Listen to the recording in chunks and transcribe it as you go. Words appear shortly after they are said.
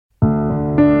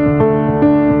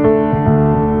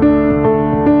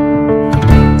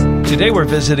Today we're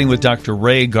visiting with Dr.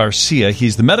 Ray Garcia.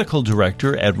 He's the medical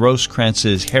director at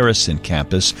Rosecrance's Harrison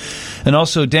campus. And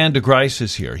also Dan DeGrice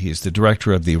is here. He's the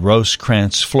director of the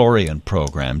Rosecrance Florian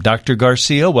program. Dr.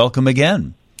 Garcia, welcome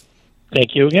again.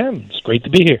 Thank you again. It's great to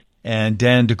be here. And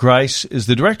Dan DeGrice is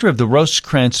the director of the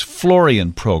Rosecrance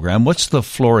Florian program. What's the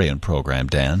Florian program,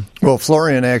 Dan? Well,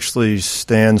 Florian actually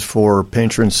stands for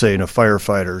Patron Saint of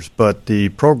Firefighters, but the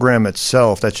program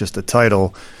itself, that's just the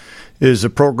title, is a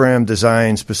program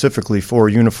designed specifically for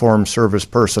uniformed service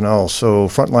personnel. So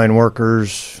frontline workers,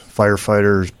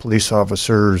 firefighters, police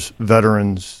officers,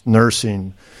 veterans,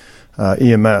 nursing,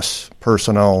 EMS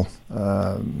personnel,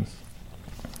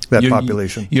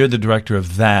 population. You're the director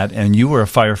of that, and you were a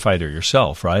firefighter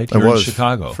yourself, right? Here I was in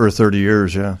Chicago. For 30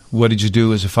 years, yeah. What did you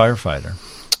do as a firefighter?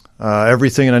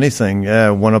 Everything and anything.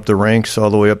 Yeah, went up the ranks all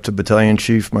the way up to battalion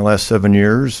chief my last 7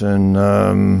 years, and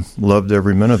loved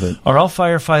every minute of it. Are all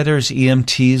firefighters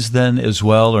EMTs then as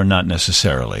well, or not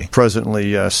necessarily?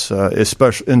 Presently, yes.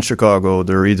 Especially in Chicago,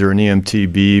 they're either an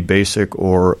EMTB, basic,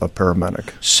 or a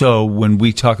paramedic. So when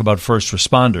we talk about first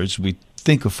responders, we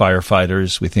think of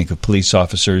firefighters, we think of police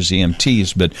officers,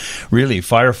 EMTs, but really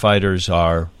firefighters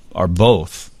are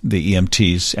both the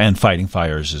EMTs and fighting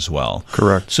fires as well.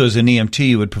 Correct. So as an EMT,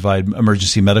 you would provide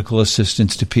emergency medical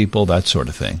assistance to people, that sort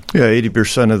of thing. Yeah,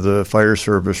 80% of the fire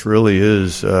service really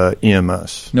is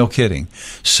EMS. No kidding.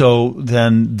 So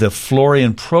then the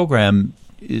Florian program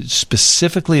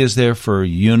specifically is there for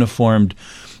uniformed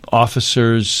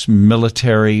officers,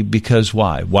 military, because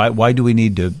why? Why do we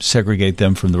need to segregate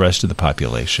them from the rest of the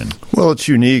population? Well, it's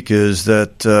unique is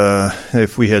that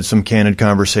if we had some candid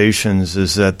conversations,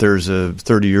 is that there's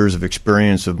 30 years of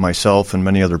experience of myself and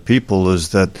many other people,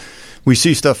 is that we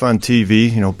see stuff on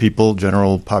TV, people,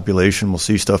 general population will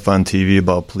see stuff on TV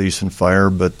about police and fire,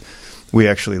 but we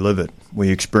actually live it. We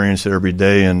experience it every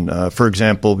day. And for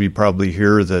example, we probably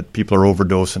hear that people are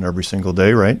overdosing every single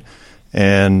day, right?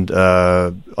 And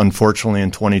unfortunately,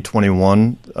 in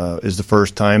 2021 is the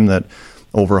first time that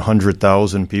over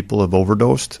 100,000 people have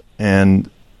overdosed, and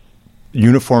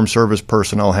uniformed service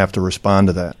personnel have to respond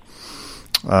to that.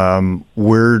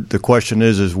 The question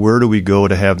is where do we go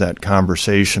to have that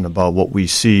conversation about what we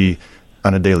see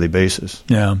on a daily basis?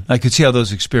 Yeah, I could see how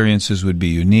those experiences would be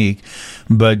unique.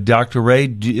 But Dr. Ray,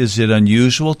 is it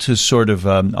unusual to sort of,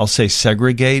 I'll say,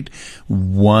 segregate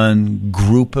one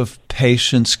group of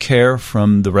patients' care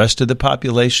from the rest of the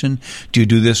population? Do you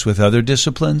do this with other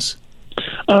disciplines?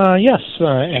 Yes,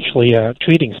 actually,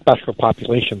 treating special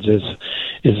populations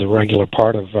is a regular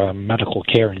part of medical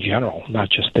care in general,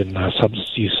 not just in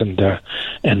substance use and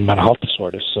mental health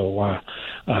disorders. So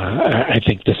I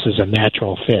think this is a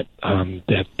natural fit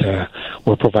that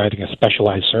we're providing a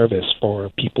specialized service for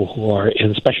people who are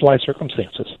in specialized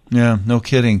circumstances. Yeah, no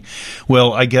kidding.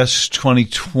 Well, I guess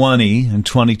 2020 and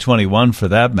 2021, for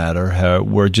that matter,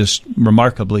 were just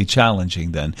remarkably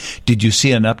challenging then. Did you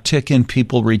see an uptick in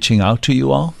people reaching out to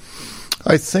you all?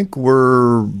 I think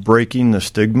we're breaking the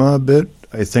stigma a bit.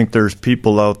 I think there's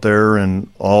people out there in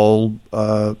all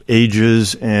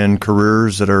ages and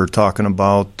careers that are talking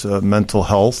about mental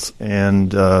health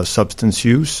and substance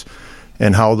use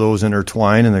and how those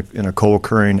intertwine in a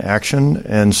co-occurring action.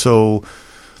 And so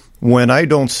when I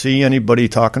don't see anybody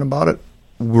talking about it,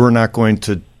 we're not going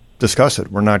to discuss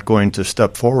it. We're not going to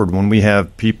step forward. When we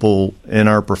have people in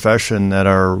our profession that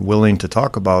are willing to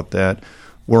talk about that,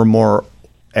 we're more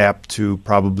apt to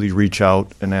probably reach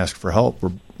out and ask for help.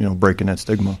 We're breaking that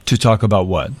stigma. To talk about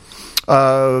what?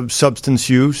 Substance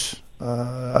use,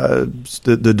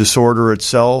 the disorder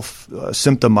itself,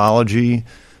 symptomology,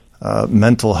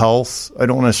 mental health. I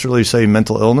don't necessarily say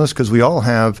mental illness because we all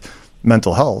have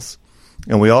mental health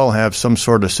and we all have some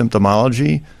sort of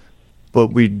symptomology, but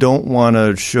we don't want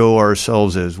to show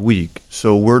ourselves as weak.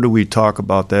 So where do we talk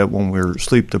about that when we're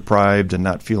sleep deprived and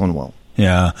not feeling well?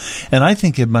 Yeah, and I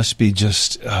think it must be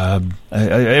just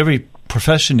every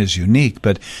profession is unique,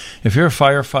 but if you're a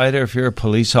firefighter, if you're a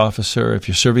police officer, if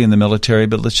you're serving in the military,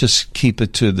 but let's just keep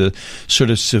it to the sort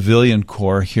of civilian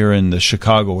corps here in the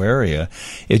Chicago area,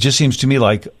 it just seems to me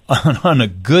like on a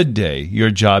good day,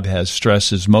 your job has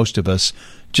stresses most of us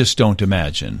just don't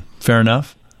imagine. Fair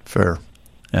enough? Fair.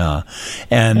 Yeah.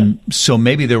 And so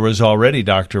maybe there was already,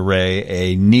 Dr. Ray,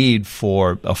 a need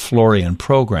for a Florian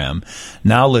program.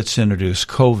 Now let's introduce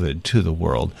COVID to the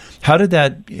world. How did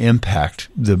that impact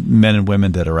the men and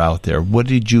women that are out there? What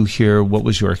did you hear? What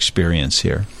was your experience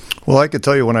here? Well, I could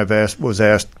tell you when was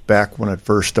asked back when it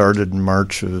first started in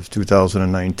March of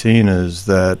 2019 is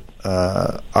that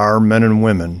our men and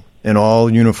women in all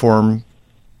uniform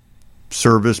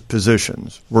service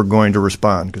positions were going to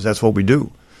respond because that's what we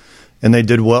do. and they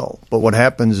did well. But what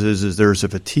happens is there's a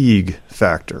fatigue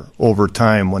factor over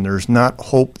time when there's not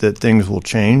hope that things will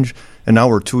change. And now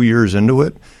we're 2 years into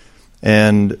it.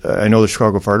 And I know the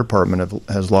Chicago Fire Department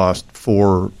has lost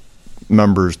 4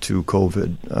 members to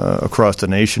COVID across the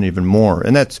nation, even more.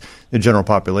 And that's the general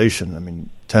population. I mean,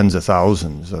 tens of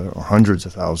thousands or hundreds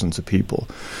of thousands of people.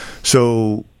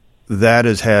 So that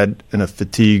has had a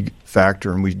fatigue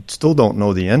factor, and we still don't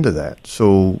know the end of that.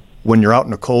 So when you're out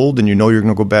in the cold and you know you're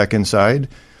going to go back inside,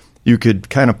 you could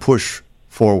kind of push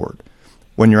forward.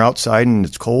 When you're outside and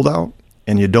it's cold out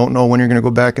and you don't know when you're going to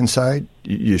go back inside,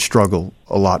 you struggle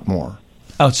a lot more.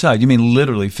 Outside, you mean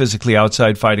literally physically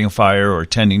outside fighting a fire or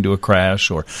tending to a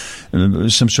crash or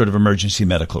some sort of emergency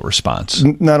medical response?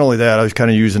 Not only that, I was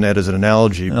kind of using that as an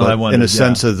analogy, but in a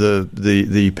sense of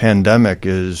the pandemic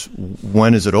is,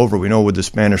 when is it over? We know with the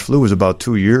Spanish flu it was about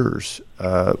 2 years.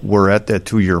 We're at that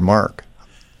 2-year mark.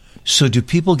 So do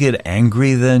people get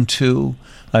angry then too?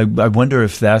 I wonder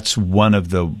if that's one of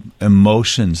the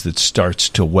emotions that starts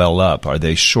to well up. Are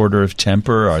they shorter of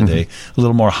temper? Are they a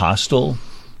little more hostile?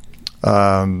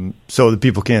 So the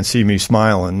people can't see me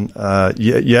smiling.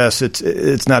 Yes,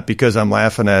 it's not because I'm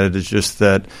laughing at it. It's just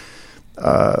that,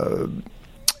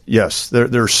 yes,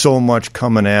 there's so much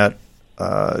coming at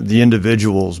the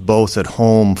individuals, both at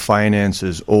home,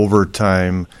 finances,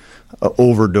 overtime,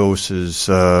 overdoses,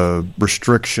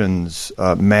 restrictions,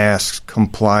 masks,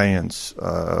 compliance,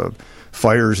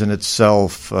 fires in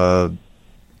itself,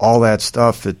 all that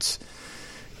stuff. It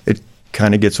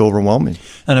kind of gets overwhelming.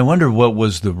 And I wonder what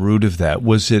was the root of that.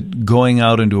 Was it going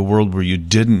out into a world where you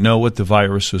didn't know what the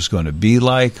virus was going to be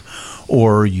like,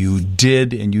 or you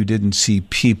did and you didn't see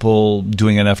people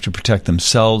doing enough to protect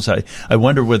themselves? I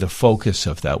wonder where the focus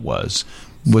of that was.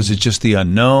 Was it just the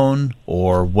unknown,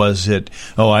 or was it,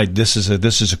 this is a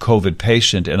COVID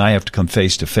patient and I have to come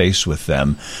face to face with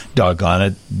them? Doggone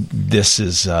it, this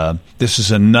is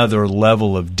another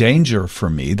level of danger for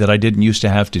me that I didn't used to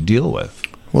have to deal with.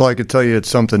 Well, I could tell you it's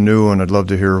something new, and I'd love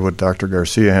to hear what Dr.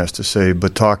 Garcia has to say,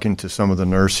 but talking to some of the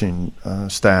nursing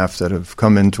staff that have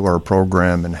come into our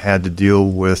program and had to deal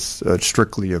with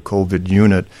strictly a COVID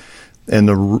unit, and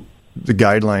the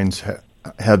guidelines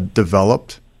have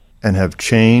developed and have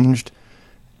changed,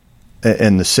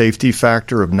 and the safety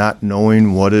factor of not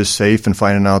knowing what is safe and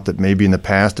finding out that maybe in the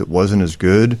past it wasn't as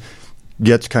good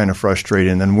gets kind of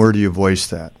frustrating. And then where do you voice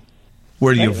that?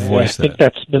 Where do you voice that? I think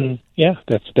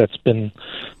that's been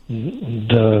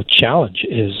the challenge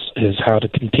is how to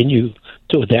continue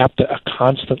to adapt to a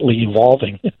constantly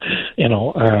evolving,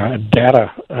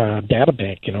 data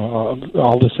bank.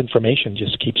 All this information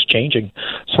just keeps changing,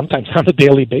 sometimes on a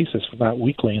daily basis, if not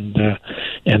weekly.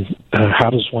 And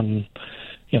how does one,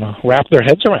 wrap their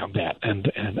heads around that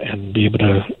and be able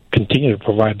to continue to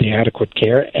provide the adequate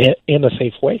care in a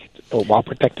safe way while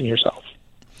protecting yourself?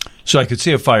 So I could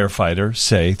see a firefighter,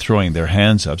 say, throwing their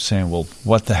hands up, saying, well,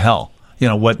 what the hell?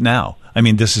 What now? I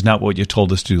mean, this is not what you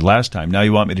told us to do last time. Now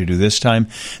you want me to do this time?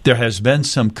 There has been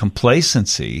some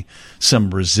complacency,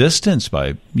 some resistance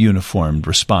by uniformed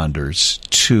responders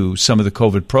to some of the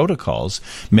COVID protocols,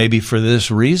 maybe for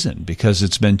this reason, because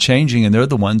it's been changing and they're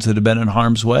the ones that have been in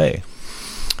harm's way.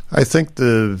 I think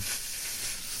the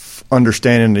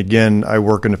understanding, again, I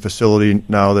work in a facility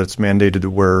now that's mandated to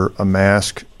wear a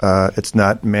mask. It's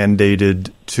not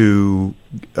mandated to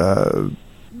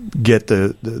get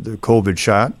the COVID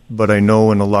shot, but I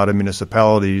know in a lot of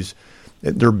municipalities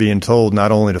they're being told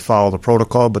not only to follow the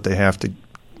protocol, but they have to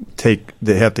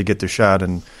get the shot.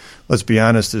 And let's be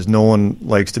honest, as no one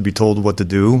likes to be told what to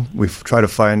do, we try to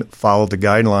follow the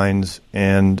guidelines,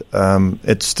 and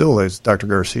it's still, as Dr.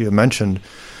 Garcia mentioned,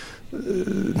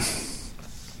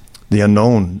 the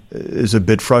unknown is a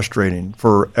bit frustrating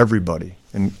for everybody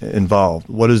involved.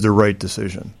 What is the right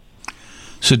decision?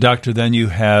 So, doctor, then you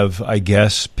have, I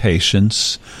guess,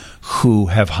 patients who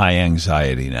have high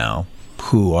anxiety now,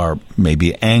 who are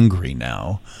maybe angry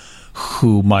now,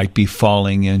 who might be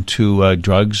falling into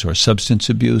drugs or substance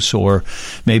abuse, or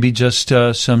maybe just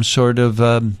some sort of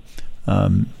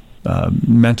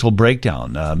mental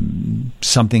breakdown.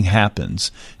 Something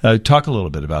happens. Talk a little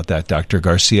bit about that, Dr.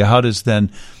 Garcia. How does then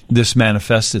this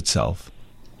manifest itself?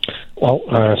 Well,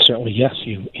 certainly, yes.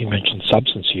 You mentioned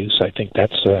substance use. I think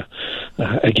that's a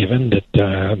given that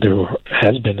there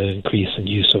has been an increase in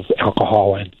use of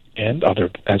alcohol and other,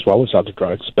 as well as other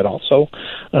drugs, but also,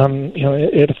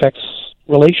 it affects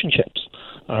relationships.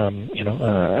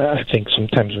 I think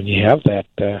sometimes when you have that,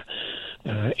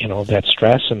 that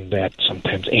stress and that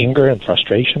sometimes anger and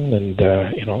frustration, and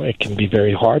it can be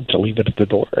very hard to leave it at the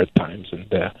door at times, and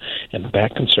that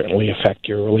can certainly affect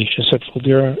your relationships with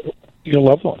your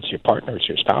loved ones, your partners,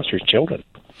 your spouse, your children.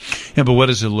 Yeah, but what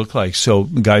does it look like? So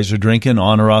guys are drinking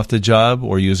on or off the job,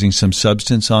 or using some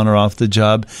substance on or off the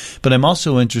job. But I'm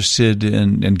also interested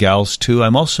in gals too.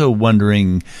 I'm also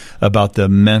wondering about the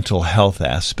mental health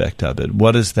aspect of it.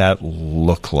 What does that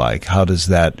look like? How does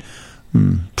that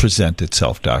present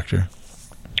itself, Doctor?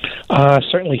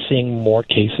 Certainly seeing more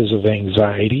cases of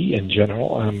anxiety in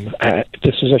general.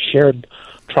 This is a shared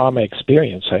trauma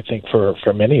experience, I think,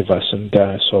 for many of us, and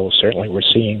so certainly we're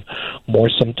seeing more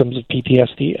symptoms of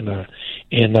PTSD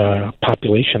in a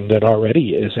population that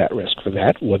already is at risk for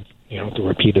that, with the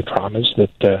repeated traumas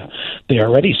that they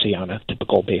already see on a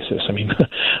typical basis. I mean,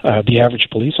 the average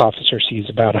police officer sees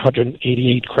about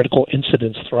 188 critical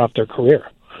incidents throughout their career.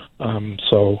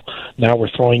 So now we're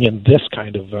throwing in this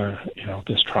kind of,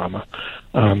 this trauma,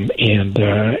 and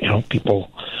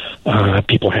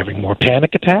people having more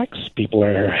panic attacks. People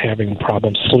are having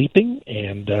problems sleeping,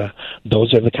 and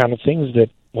those are the kind of things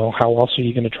that, well, how else are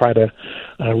you going to try to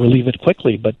relieve it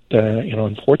quickly? But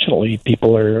unfortunately,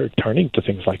 people are turning to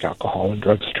things like alcohol and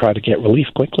drugs to try to get relief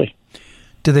quickly.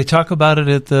 Do they talk about it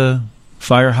at the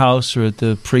firehouse or at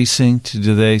the precinct?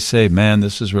 Do they say, man,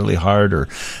 this is really hard, or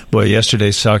boy,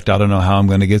 yesterday sucked, I don't know how I'm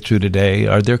going to get through today?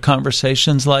 Are there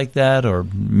conversations like that, or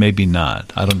maybe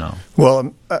not? I don't know.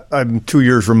 Well, I'm 2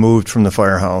 years removed from the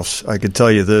firehouse. I could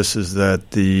tell you this, is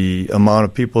that the amount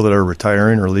of people that are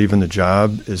retiring or leaving the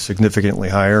job is significantly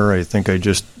higher. I think I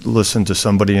just listened to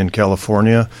somebody in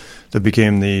California that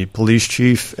became the police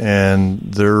chief, and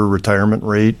their retirement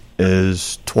rate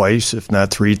is twice, if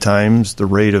not three times, the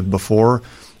rate of before.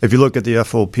 If you look at the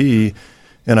FOP,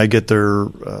 and I get their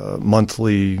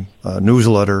monthly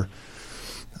newsletter,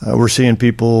 we're seeing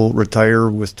people retire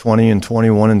with 20 and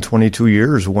 21 and 22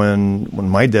 years. When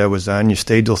my dad was on, you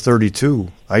stayed till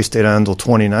 32. I stayed on till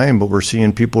 29, but we're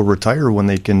seeing people retire when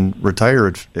they can retire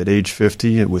at age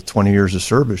 50 with 20 years of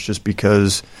service, just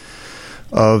because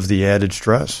of the added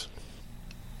stress.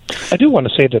 I do want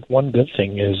to say that one good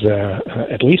thing is,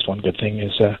 at least one good thing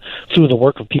is, through the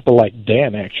work of people like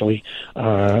Dan, actually,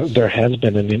 there has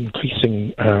been an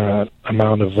increasing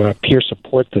amount of peer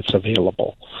support that's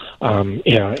available,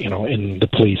 in the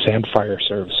police and fire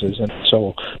services. And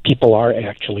so people are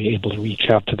actually able to reach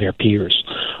out to their peers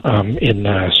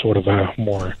in sort of a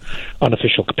more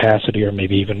unofficial capacity, or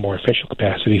maybe even more official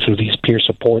capacity, through these peer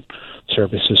support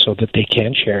services, so that they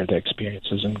can share their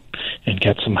experiences and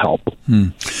get some help.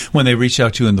 When they reach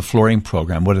out to you in the flooring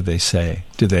program, what do they say?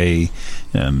 Do they,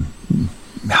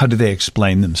 how do they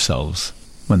explain themselves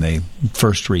when they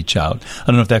first reach out? I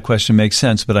don't know if that question makes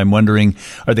sense, but I'm wondering,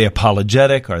 are they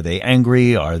apologetic? Are they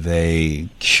angry? Are they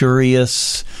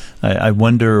curious? I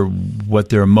wonder what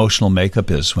their emotional makeup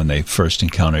is when they first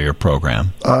encounter your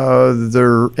program.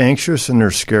 They're anxious and they're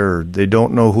scared. They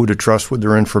don't know who to trust with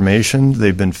their information.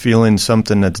 They've been feeling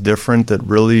something that's different, that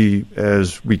really,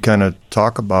 as we kind of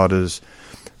talk about, is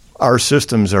our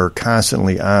systems are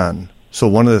constantly on. So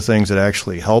one of the things that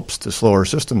actually helps to slow our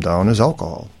system down is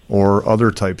alcohol or other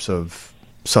types of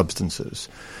substances.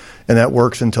 And that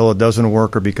works until it doesn't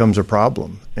work or becomes a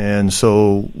problem. And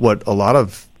so what a lot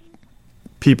of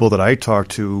people that I talk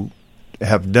to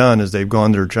have done is they've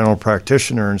gone to their general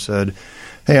practitioner and said,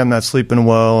 hey, I'm not sleeping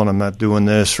well and I'm not doing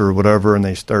this or whatever, and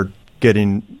they start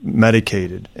getting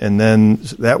medicated. And then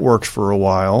that works for a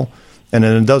while, and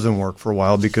then it doesn't work for a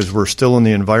while, because we're still in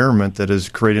the environment that is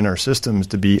creating our systems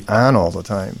to be on all the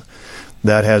time.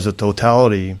 That has a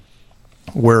totality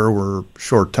where we're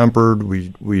short-tempered,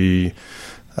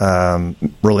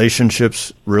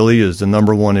 relationships really is the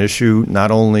number one issue,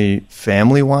 not only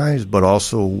family-wise, but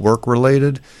also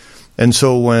work-related. And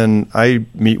so when I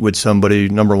meet with somebody,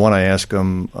 number one, I ask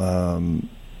them,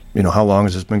 how long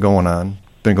has this been going on?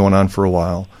 Been going on for a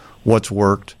while. What's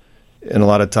worked? And a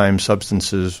lot of times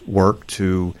substances work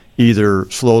to either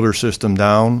slow their system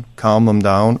down, calm them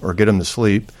down, or get them to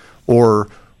sleep, or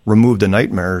remove the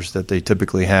nightmares that they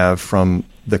typically have from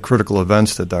the critical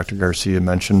events that Dr. Garcia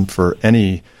mentioned for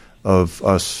any of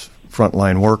us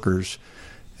frontline workers.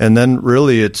 And then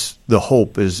really it's the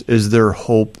hope. Is there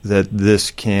hope that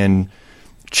this can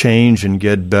change and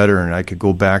get better, and I could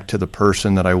go back to the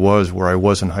person that I was, where I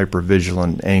wasn't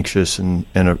hypervigilant, anxious, and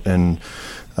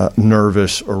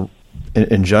nervous, or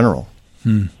in general?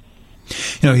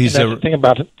 He's the thing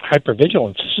about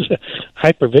hypervigilance.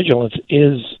 Hypervigilance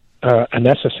is a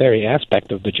necessary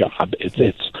aspect of the job.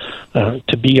 It's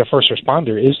to be a first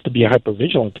responder is to be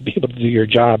hypervigilant, to be able to do your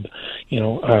job,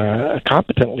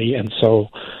 competently. And so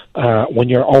when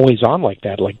you're always on like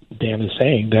that, like Dan is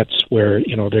saying, that's where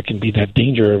there can be that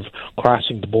danger of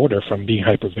crossing the border from being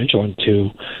hypervigilant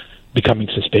to becoming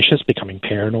suspicious, becoming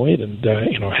paranoid, and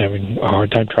having a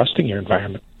hard time trusting your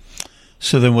environment.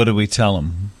 So then, what do we tell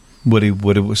them?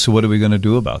 So what are we going to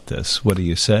do about this? What do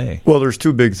you say? Well, there's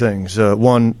two big things.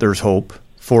 One, there's hope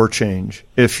for change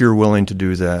if you're willing to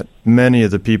do that. Many of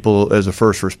the people as a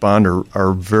first responder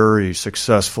are very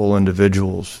successful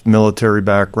individuals, military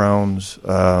backgrounds,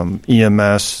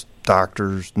 EMS,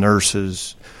 doctors,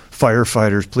 nurses,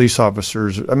 firefighters, police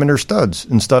officers. I mean, they're studs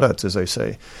and studettes, as I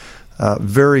say.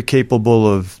 Very capable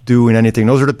of doing anything.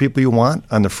 Those are the people you want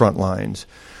on the front lines.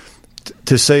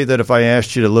 To say that if I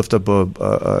asked you to lift up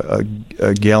a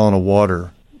gallon of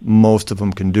water, most of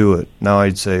them can do it. Now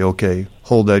I'd say, okay,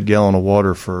 hold that gallon of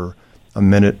water for a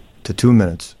minute to 2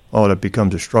 minutes. Oh, that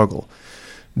becomes a struggle.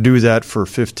 Do that for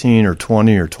 15 or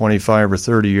 20 or 25 or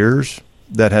 30 years,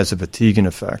 that has a fatiguing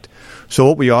effect. So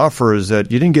what we offer is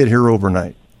that you didn't get here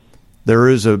overnight. There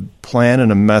is a plan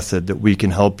and a method that we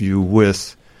can help you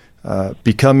with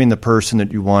becoming the person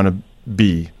that you want to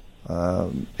be.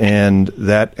 And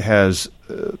that has,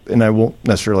 and I won't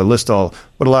necessarily list all,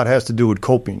 but a lot has to do with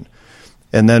coping.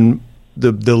 And then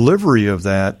the delivery of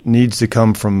that needs to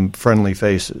come from friendly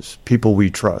faces, people we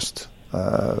trust.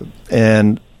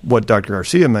 And what Dr.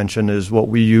 Garcia mentioned is what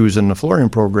we use in the Florian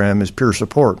program is peer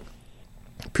support.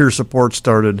 Peer support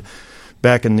started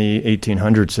back in the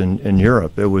 1800s in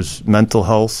Europe. It was mental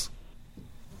health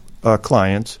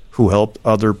clients who helped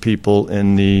other people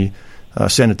in the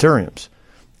sanitariums.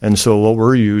 And so what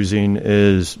we're using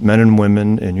is men and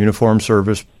women in uniformed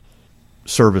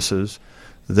services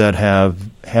that have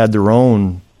had their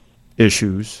own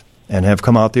issues and have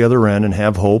come out the other end and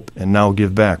have hope and now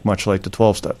give back, much like the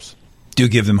 12 steps. Do you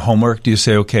give them homework? Do you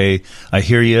say, okay, I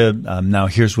hear you, now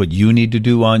here's what you need to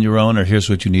do on your own, or here's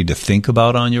what you need to think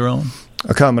about on your own?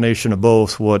 A combination of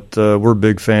both. What we're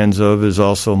big fans of is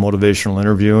also motivational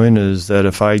interviewing, is that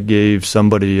if I gave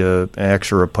somebody an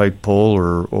axe or a pike pole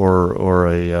or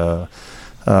a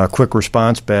quick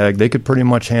response bag, they could pretty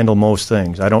much handle most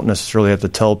things. I don't necessarily have to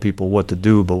tell people what to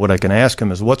do, but what I can ask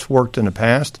them is, what's worked in the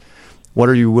past? What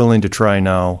are you willing to try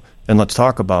now? And let's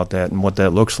talk about that and what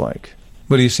that looks like.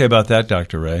 What do you say about that,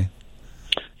 Dr. Ray?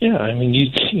 Yeah, I mean,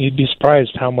 you'd be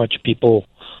surprised how much people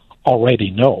already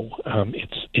know.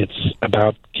 It's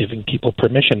about giving people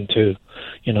permission to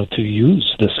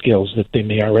use the skills that they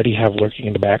may already have lurking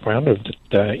in the background, or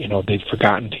that they've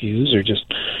forgotten to use, or just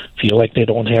feel like they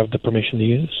don't have the permission to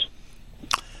use.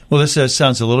 Well, this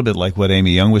sounds a little bit like what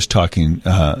Amy Young was talking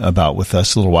about with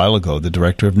us a little while ago, the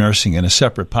director of nursing, in a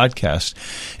separate podcast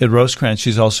at Rosecrans.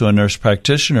 She's also a nurse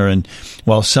practitioner, and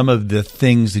while some of the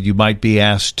things that you might be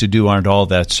asked to do aren't all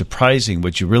that surprising,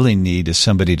 what you really need is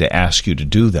somebody to ask you to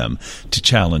do them, to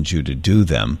challenge you to do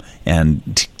them,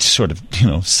 and to sort of,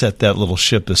 set that little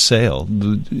ship a sail.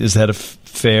 Is that a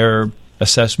fair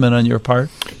assessment on your part?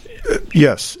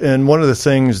 Yes, and one of the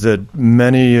things that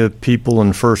many people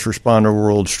in first responder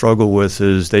world struggle with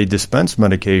is they dispense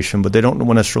medication, but they don't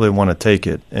necessarily want to take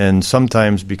it. And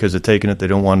sometimes because of taking it, they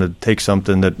don't want to take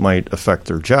something that might affect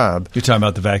their job. You're talking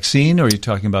about the vaccine, or are you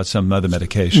talking about some other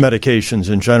medication? Medications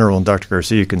in general, and Dr.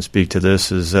 Garcia can speak to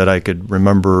this, is that I could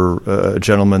remember a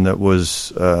gentleman that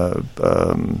was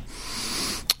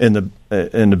in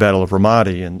the Battle of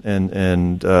Ramadi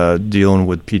and dealing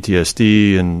with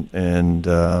PTSD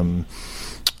and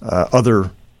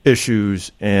other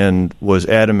issues, and was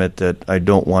adamant that I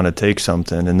don't want to take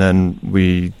something. And then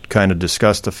we kind of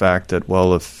discussed the fact that,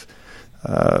 well, if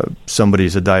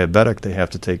somebody's a diabetic, they have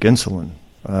to take insulin,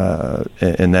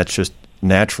 and that's just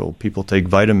natural. People take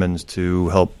vitamins to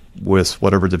help with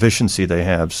whatever deficiency they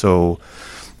have. So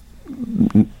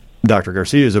Dr.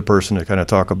 Garcia is a person to kind of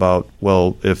talk about,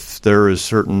 well, if there is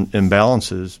certain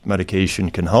imbalances,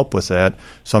 medication can help with that.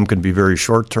 Some can be very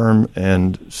short-term,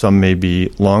 and some may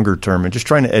be longer-term. And just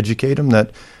trying to educate them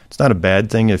that it's not a bad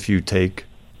thing if you take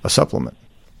a supplement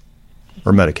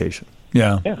or medication.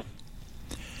 Yeah.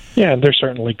 Yeah, and there's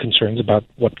certainly concerns about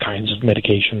what kinds of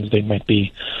medications they might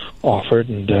be offered,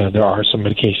 and there are some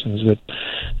medications that,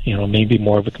 may be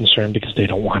more of a concern because they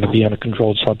don't want to be on a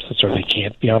controlled substance, or they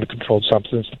can't be on a controlled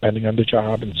substance depending on the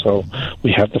job, and so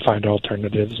we have to find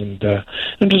alternatives, and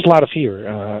there's a lot of fear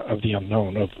of the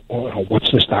unknown, of what's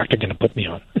this doctor going to put me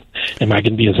on? Am I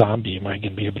going to be a zombie? Am I going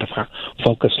to be able to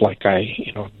focus like I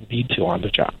need to on the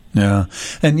job? Yeah,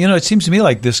 and it seems to me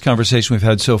like this conversation we've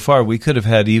had so far, we could have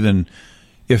had even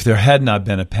if there had not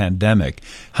been a pandemic.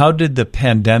 How did the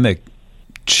pandemic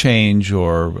change,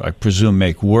 or I presume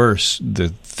make worse, the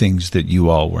things that you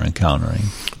all were encountering?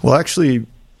 Well, actually,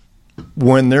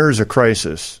 when there's a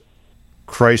crisis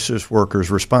workers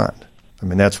respond. I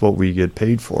mean, that's what we get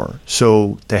paid for.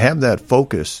 So to have that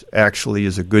focus actually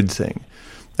is a good thing.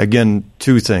 Again,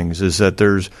 two things is that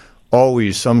there's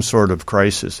always some sort of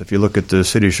crisis. If you look at the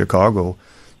city of Chicago,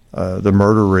 the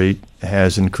murder rate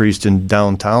has increased in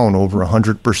downtown over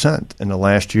 100% in the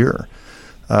last year.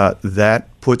 That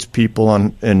puts people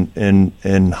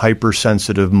in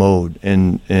hypersensitive mode,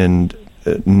 in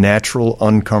natural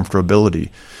uncomfortability.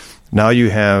 Now you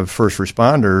have first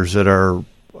responders that are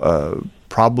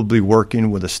probably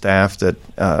working with a staff that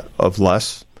of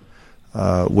less,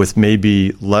 with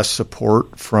maybe less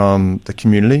support from the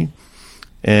community,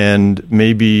 and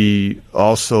maybe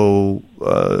also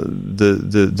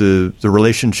the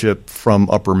relationship from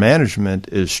upper management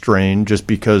is strained just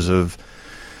because of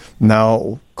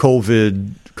now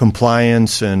COVID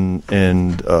compliance and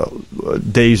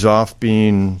days off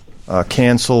being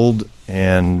canceled,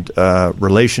 and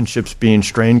relationships being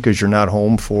strained because you're not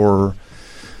home for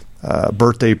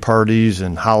birthday parties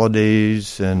and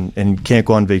holidays and can't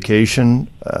go on vacation.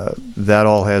 That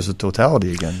all has a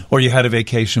totality again. Or you had a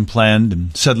vacation planned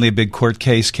and suddenly a big court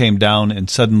case came down and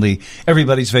suddenly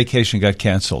everybody's vacation got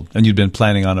canceled and you'd been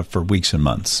planning on it for weeks and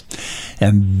months.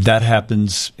 And that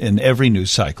happens in every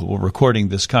news cycle. We're recording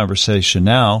this conversation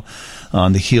now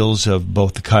on the heels of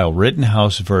both the Kyle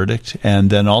Rittenhouse verdict and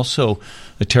then also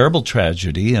a terrible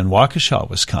tragedy in Waukesha,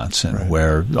 Wisconsin, right,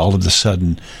 where all of a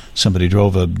sudden somebody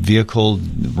drove a vehicle,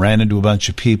 ran into a bunch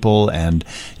of people, and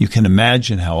you can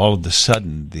imagine how all of a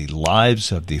sudden the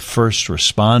lives of the first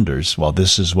responders, while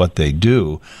this is what they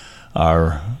do,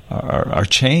 are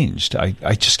changed.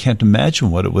 I just can't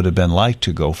imagine what it would have been like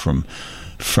to go from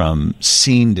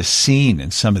scene to scene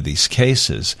in some of these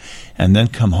cases and then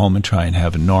come home and try and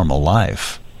have a normal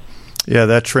life. Yeah,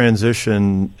 that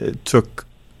transition, it took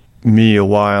me a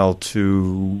while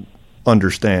to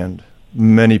understand.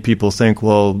 Many people think,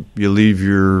 well, you leave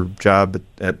your job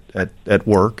at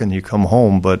work and you come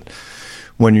home, but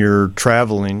when you're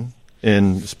traveling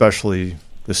in especially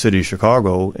the city of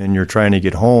Chicago and you're trying to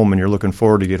get home and you're looking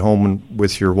forward to get home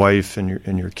with your wife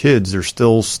and your kids, there's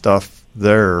still stuff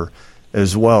there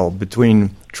as well,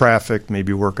 between traffic,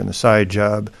 maybe working a side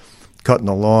job, cutting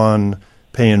the lawn,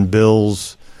 paying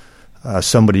bills,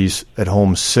 somebody's at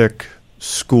home sick,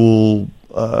 school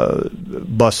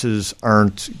buses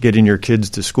aren't getting your kids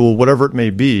to school, whatever it may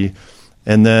be.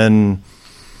 And then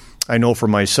I know for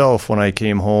myself, when I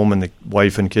came home and the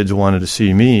wife and kids wanted to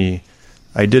see me,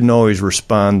 I didn't always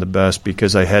respond the best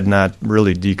because I had not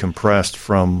really decompressed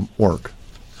from work.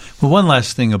 Well, one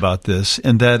last thing about this,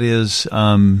 and that is,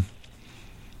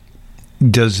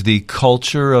 does the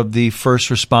culture of the first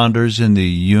responders and the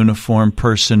uniformed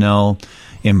personnel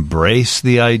embrace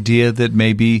the idea that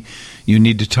maybe you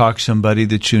need to talk to somebody,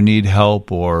 that you need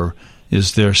help, or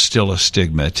is there still a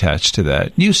stigma attached to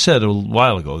that? You said a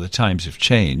while ago the times have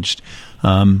changed.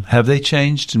 Have they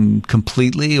changed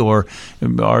completely, or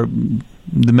are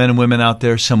the men and women out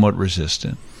there somewhat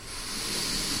resistant?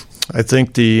 I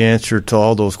think the answer to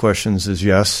all those questions is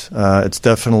yes. It's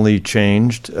definitely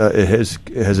changed.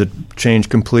 Has it changed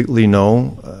completely?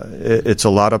 No. It's a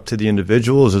lot up to the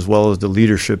individuals as well as the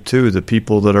leadership too. The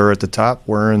people that are at the top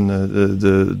wearing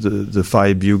the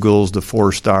 5 bugles, the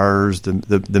 4 stars,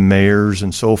 the mayors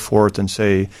and so forth, and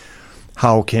say,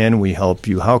 how can we help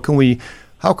you? How can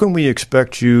we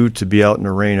expect you to be out in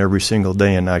the rain every single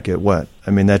day and not get wet?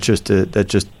 I mean, that just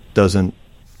doesn't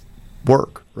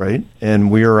work, right? And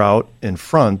we are out in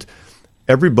front.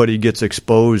 Everybody gets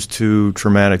exposed to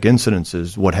traumatic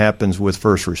incidences. What happens with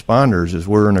first responders is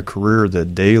we're in a career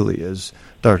that daily, as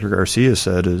Dr. Garcia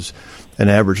said, is an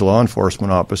average law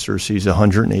enforcement officer sees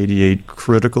 188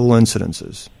 critical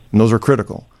incidences. And those are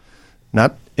critical,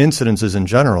 not incidences in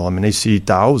general. I mean, they see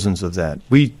thousands of that.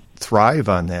 We thrive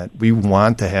on that. We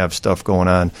want to have stuff going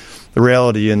on. The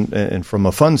reality, and from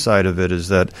a fun side of it, is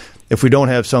that if we don't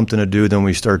have something to do, then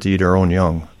we start to eat our own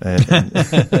young.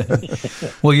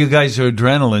 Well, you guys are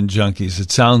adrenaline junkies,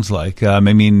 it sounds like. I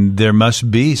mean, there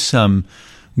must be some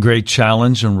great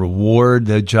challenge and reward.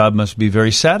 The job must be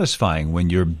very satisfying when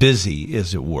you're busy,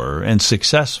 as it were, and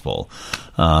successful.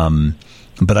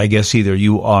 But I guess either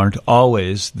you aren't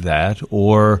always that,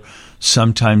 or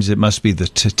sometimes it must be the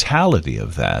totality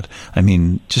of that. I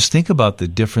mean, just think about the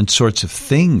different sorts of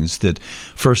things that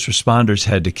first responders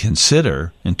had to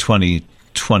consider in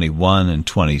 2021 and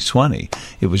 2020.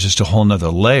 It was just a whole nother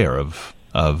layer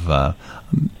of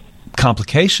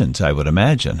complications, I would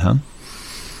imagine, huh?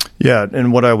 Yeah,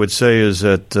 and what I would say is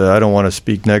that I don't want to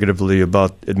speak negatively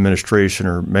about administration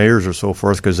or mayors or so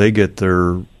forth, because they get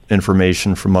their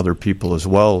information from other people as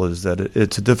well, is that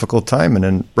it's a difficult time, and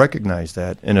then recognize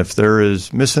that. And if there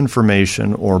is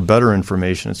misinformation or better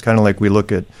information, it's kind of like we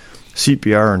look at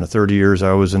CPR. In the 30 years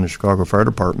I was in the Chicago Fire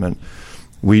Department,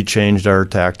 we changed our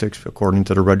tactics according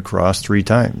to the Red Cross 3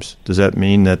 times. Does that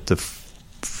mean that the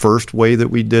first way that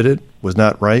we did it was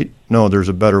not right? No, there's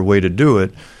a better way to do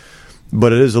it.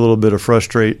 But it is a little bit of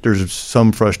there's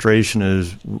some frustration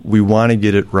is we want to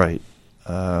get it right.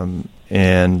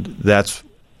 And that's,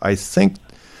 I think,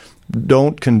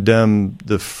 don't condemn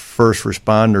the first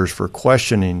responders for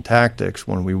questioning tactics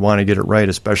when we want to get it right,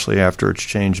 especially after it's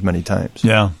changed many times.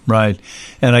 Yeah, right.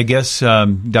 And I guess,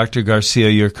 Dr. Garcia,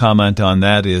 your comment on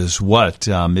that is what?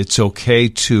 It's okay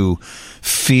to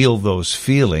feel those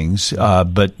feelings,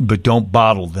 but don't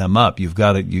bottle them up. You've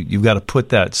got to put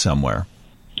that somewhere.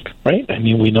 Right. I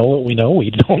mean, we know what we know.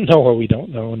 We don't know what we don't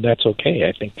know, and that's okay.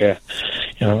 I think,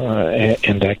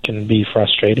 and that can be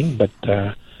frustrating, but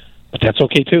that's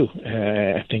okay too.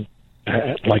 I think,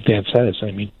 like Dan says,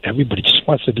 I mean, everybody just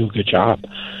wants to do a good job,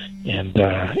 and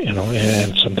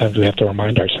and sometimes we have to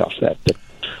remind ourselves that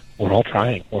we're all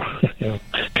trying.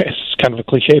 It's kind of a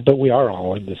cliche, but we are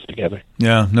all in this together.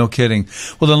 Yeah, no kidding.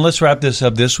 Well, then let's wrap this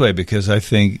up this way, because I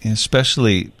think,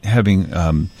 especially having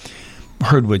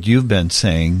heard what you've been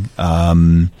saying,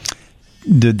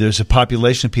 there's a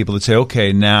population of people that say,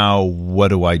 okay, now what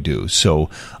do I do?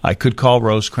 So I could call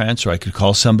Rosecrance, or I could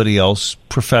call somebody else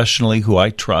professionally who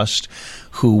I trust,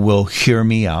 who will hear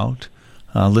me out.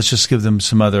 Let's just give them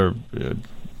some other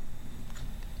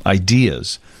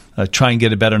ideas. Try and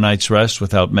get a better night's rest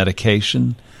without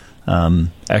medication.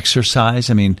 Exercise.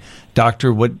 I mean,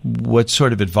 doctor, what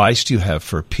sort of advice do you have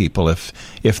for people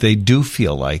if they do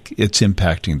feel like it's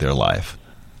impacting their life?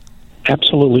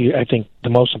 Absolutely. I think the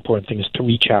most important thing is to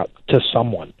reach out to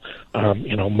someone.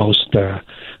 Most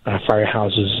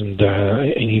firehouses and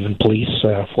even police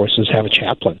forces have a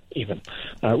chaplain. Even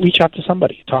reach out to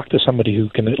somebody. Talk to somebody who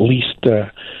can at least give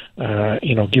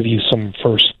you some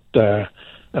first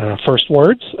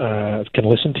words. Can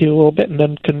listen to you a little bit, and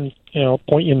then can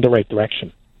point you in the right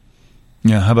direction.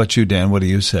 Yeah. How about you, Dan? What do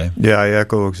you say? Yeah, I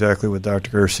echo exactly what Dr.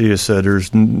 Garcia said.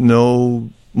 There's no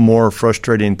more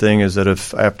frustrating thing is that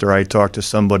if after I talk to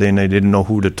somebody and they didn't know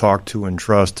who to talk to and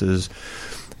trust, is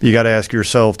you got to ask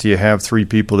yourself, do you have 3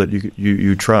 people that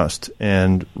you trust,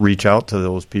 and reach out to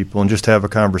those people and just have a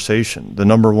conversation. The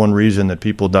number one reason that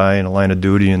people die in a line of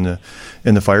duty in the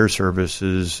fire service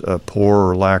is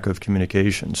poor or lack of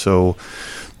communication. So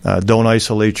don't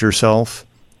isolate yourself.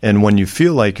 And when you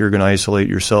feel like you're going to isolate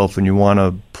yourself and you want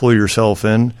to pull yourself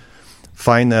in,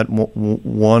 find that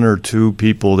 1 or 2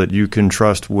 people that you can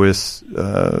trust with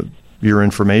your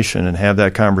information and have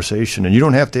that conversation. And you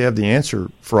don't have to have the answer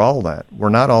for all that. We're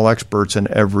not all experts in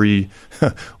every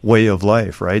way of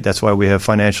life, right? That's why we have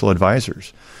financial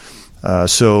advisors.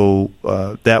 So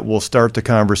that will start the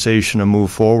conversation and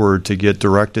move forward to get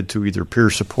directed to either peer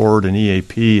support, an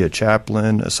EAP, a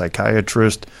chaplain, a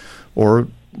psychiatrist, or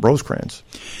Rosecrance.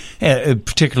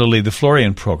 Particularly the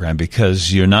Florian program,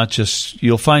 because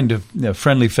you'll find a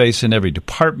friendly face in every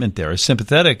department there,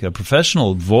 a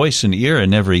professional voice and ear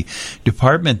in every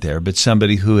department there, but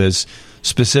somebody who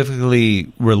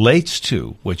specifically relates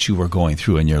to what you were going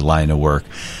through in your line of work.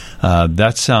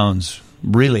 That sounds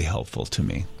really helpful to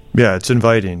me. Yeah, it's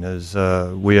inviting. As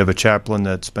we have a chaplain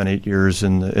that spent 8 years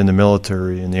in the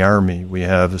military, in the Army. We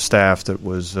have a staff that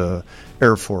was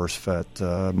Air Force vet.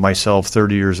 Myself,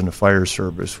 30 years in the fire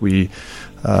service. We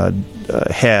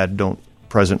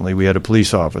presently we had a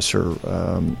police officer.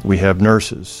 We have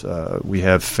nurses. We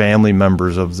have family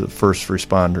members of the first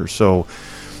responders. So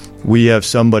we have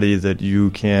somebody that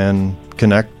you can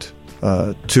connect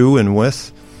to and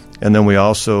with. And then we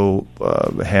also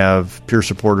have peer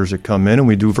supporters that come in, and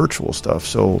we do virtual stuff.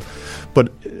 So,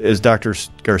 but as Dr.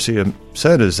 Garcia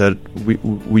said, is that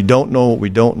we don't know what we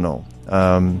don't know.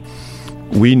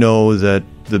 We know that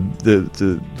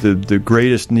the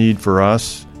greatest need for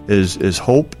us is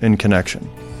hope and connection,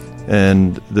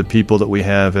 and the people that we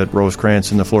have at Rosecrance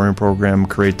and the Florian program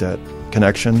create that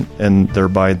connection, and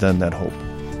thereby then that hope.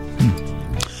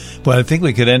 Well, I think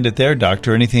we could end it there,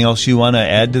 Doctor. Anything else you want to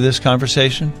add to this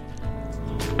conversation?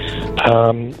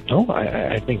 No,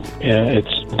 I think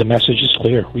the message is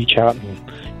clear. Reach out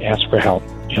and ask for help.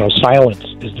 Silence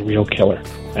is the real killer,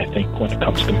 I think, when it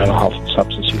comes to mental health and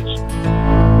substance use.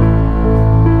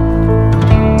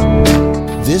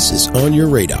 This is On Your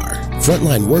Radar,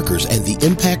 Frontline Workers and the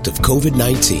Impact of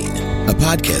COVID-19, a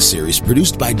podcast series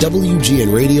produced by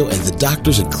WGN Radio and the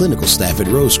doctors and clinical staff at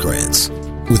Rosecrance.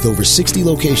 With over 60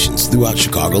 locations throughout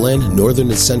Chicagoland, northern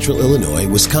and central Illinois,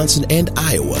 Wisconsin, and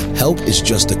Iowa, help is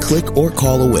just a click or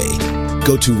call away.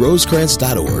 Go to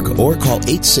rosecrance.org or call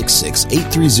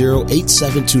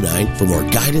 866-830-8729 for more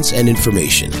guidance and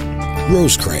information.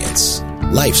 Rosecrance.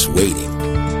 Life's waiting.